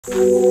What's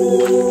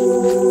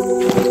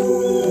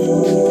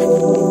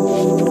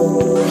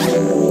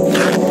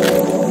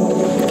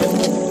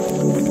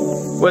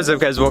up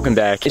guys, welcome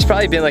back. It's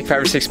probably been like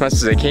 5 or 6 months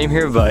since I came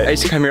here, but I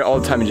used to come here all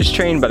the time and just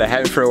train, but I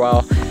haven't for a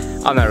while.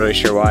 I'm not really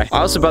sure why. I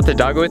also brought the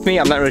doggo with me.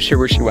 I'm not really sure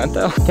where she went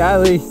though.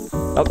 Kylie.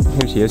 Oh,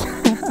 here she is.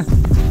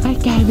 Hi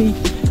Kylie.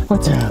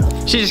 What's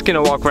up? She's just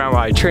gonna walk around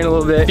while I train a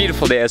little bit.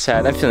 Beautiful day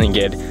outside. I'm feeling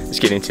good.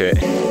 Let's get into it.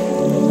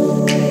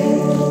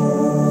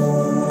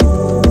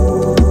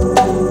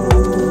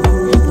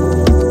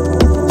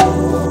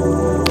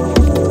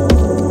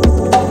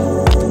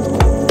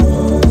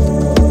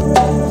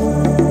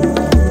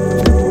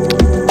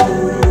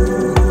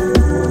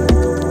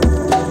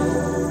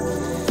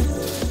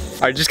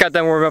 I just got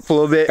done warming up a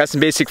little bit, got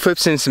some basic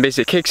flips in, some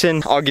basic kicks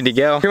in, all good to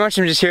go. Pretty much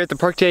I'm just here at the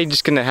park today,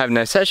 just gonna have a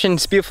nice session.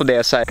 It's a beautiful day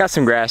outside, got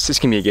some grass, this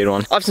can be a good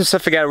one. I have some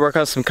stuff I gotta work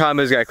on, some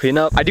combos I gotta clean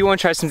up. I do wanna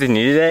try something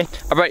new today.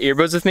 I brought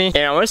earbuds with me,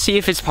 and I wanna see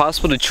if it's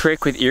possible to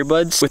trick with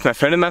earbuds with my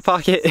phone in my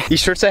pocket.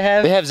 These shorts I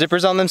have, they have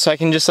zippers on them, so I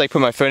can just like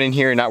put my phone in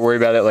here and not worry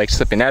about it like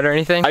slipping out or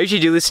anything. I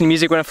usually do listen to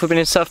music when I'm flipping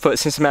and stuff, but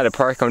since I'm at a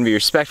park, I'm gonna be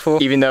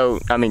respectful, even though,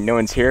 I mean, no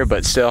one's here,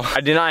 but still.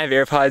 I do not have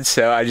AirPods,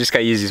 so I just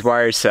gotta use these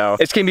wires, so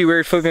it's gonna be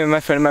weird flipping with my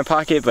phone in my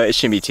pocket, but it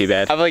shouldn't be too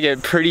bad. I have like a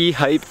pretty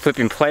hype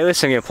flipping playlist,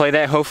 so I'm gonna play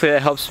that. Hopefully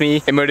that helps me.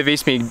 It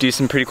motivates me to do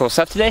some pretty cool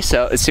stuff today,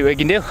 so let's see what I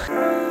can do.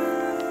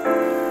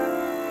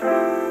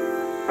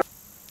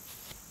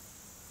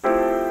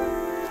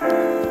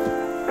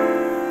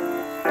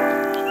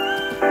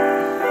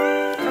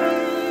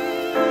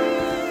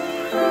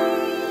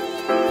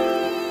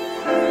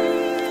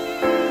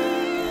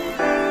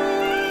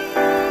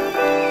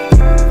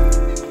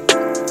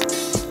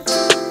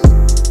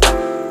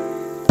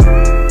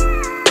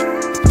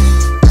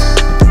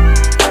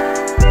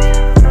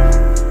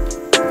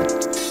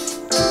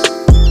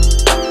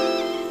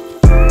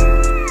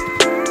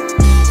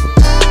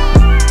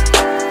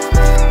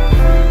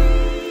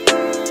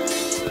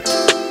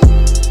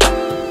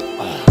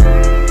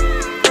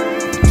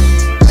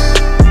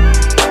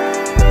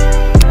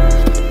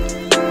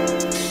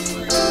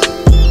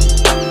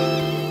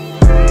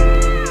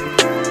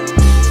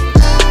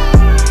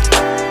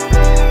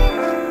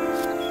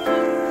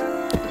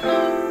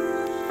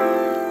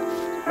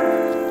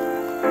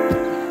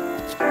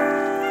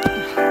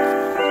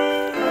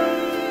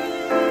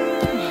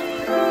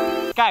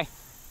 Guy,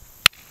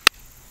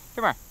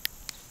 come here.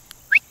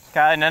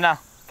 Guy, no,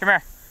 come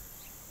here.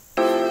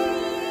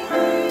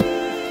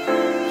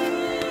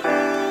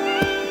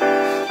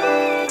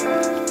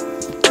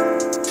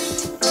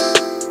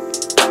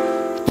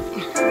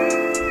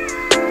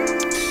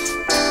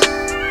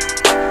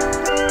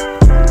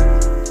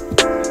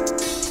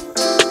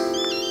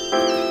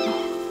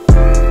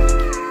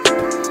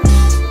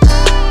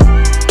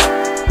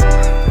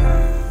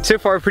 So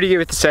far, pretty good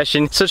with the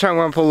session. Still trying to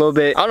warm up a little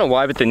bit. I don't know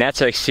why, but the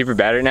gnats are like super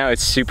bad right now.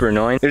 It's super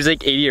annoying. There's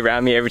like 80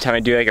 around me every time I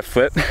do like a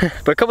flip.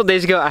 But a couple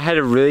days ago, I had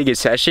a really good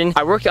session.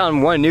 I worked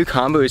on one new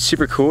combo. It was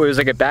super cool. It was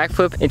like a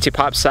backflip into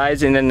pop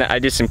sides, and then I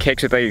did some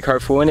kicks with like a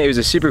cart full in it. It was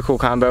a super cool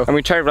combo. I'm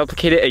gonna try to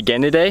replicate it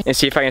again today and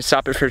see if I can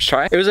stop it first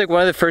try. It was like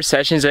one of the first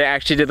sessions that I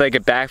actually did like a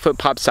backflip,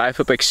 pop side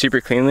flip like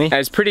super cleanly. I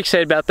was pretty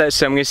excited about that,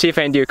 so I'm gonna see if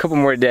I can do a couple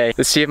more today.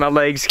 Let's see if my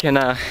legs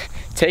can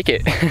take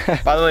it.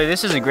 By the way,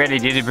 this is a great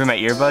idea to bring my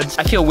earbuds.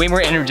 I feel way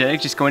more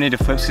energetic just going into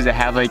flips because I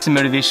have like some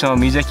motivational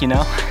music, you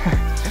know?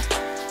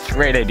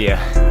 Great idea.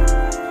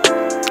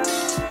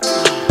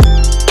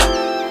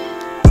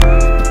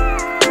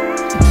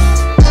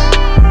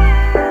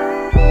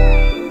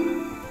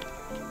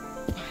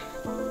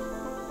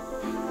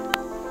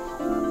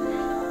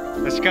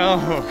 Let's go.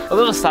 A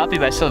little sloppy,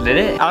 but I still did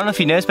it. I don't know if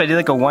you noticed, but I did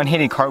like a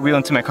one-handed cartwheel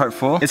into my cart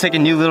full. It's like a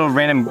new little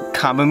random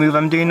combo move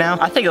I'm doing now.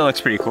 I think it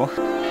looks pretty cool.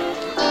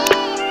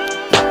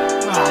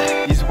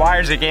 These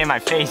wires are getting in my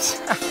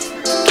face.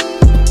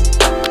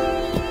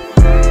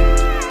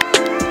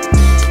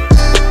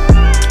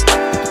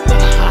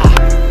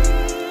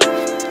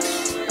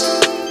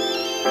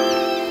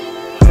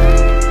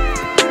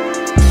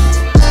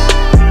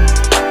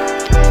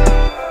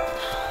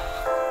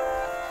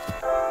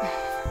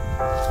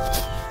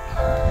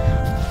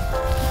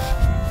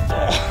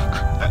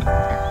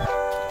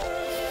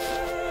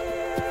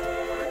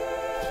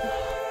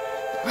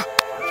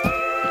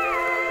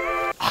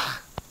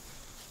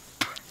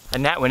 A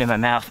gnat went in my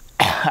mouth.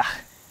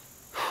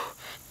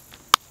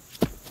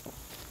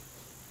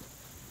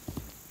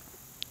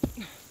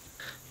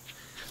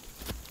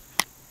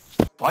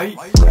 Bite.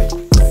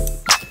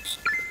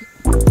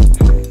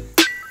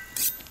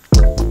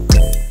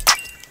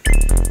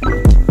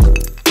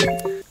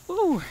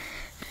 Ooh,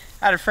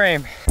 out of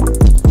frame.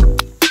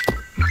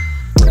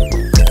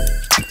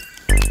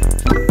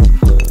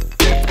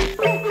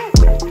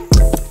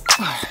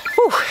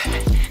 Whew,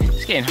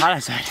 it's getting hot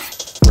outside.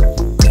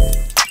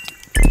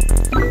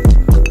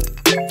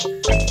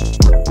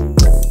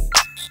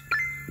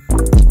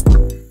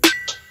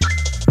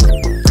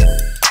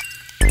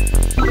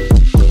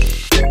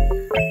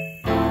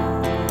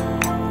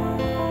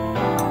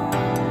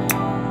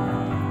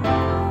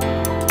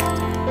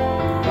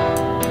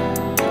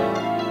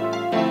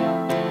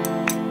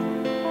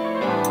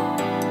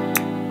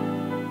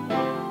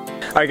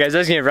 Alright guys,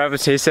 that's gonna wrap up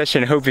today's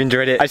session. I hope you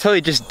enjoyed it. I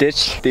totally just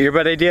ditched the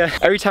earbud idea.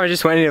 Every time I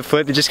just went into a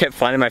flip, it just kept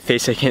flying in my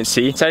face. I can't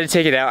see. So I had to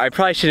take it out. I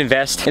probably should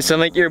invest in some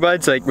like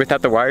earbuds, like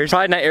without the wires.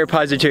 Probably not.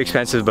 AirPods are too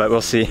expensive, but we'll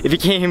see. If you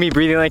can't hear me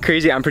breathing like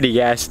crazy, I'm pretty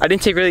gassed. I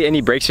didn't take really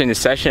any breaks during this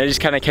session. I just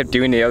kind of kept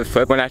doing the other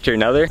flip one after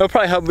another. It'll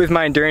probably help with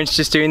my endurance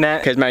just doing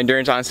that, because my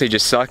endurance honestly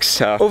just sucks.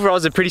 So overall,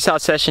 it's a pretty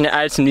solid session.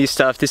 I added some new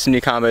stuff, did some new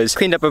combos,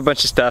 cleaned up a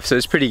bunch of stuff, so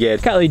it's pretty good.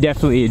 Kylie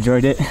definitely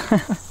enjoyed it.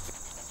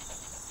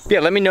 Yeah,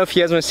 let me know if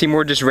you guys want to see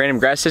more just random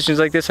grass sessions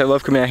like this. I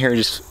love coming out here and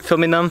just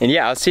filming them. And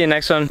yeah, I'll see you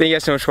next one. Thank you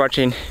guys so much for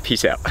watching.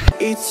 Peace out.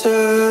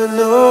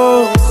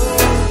 Eternal.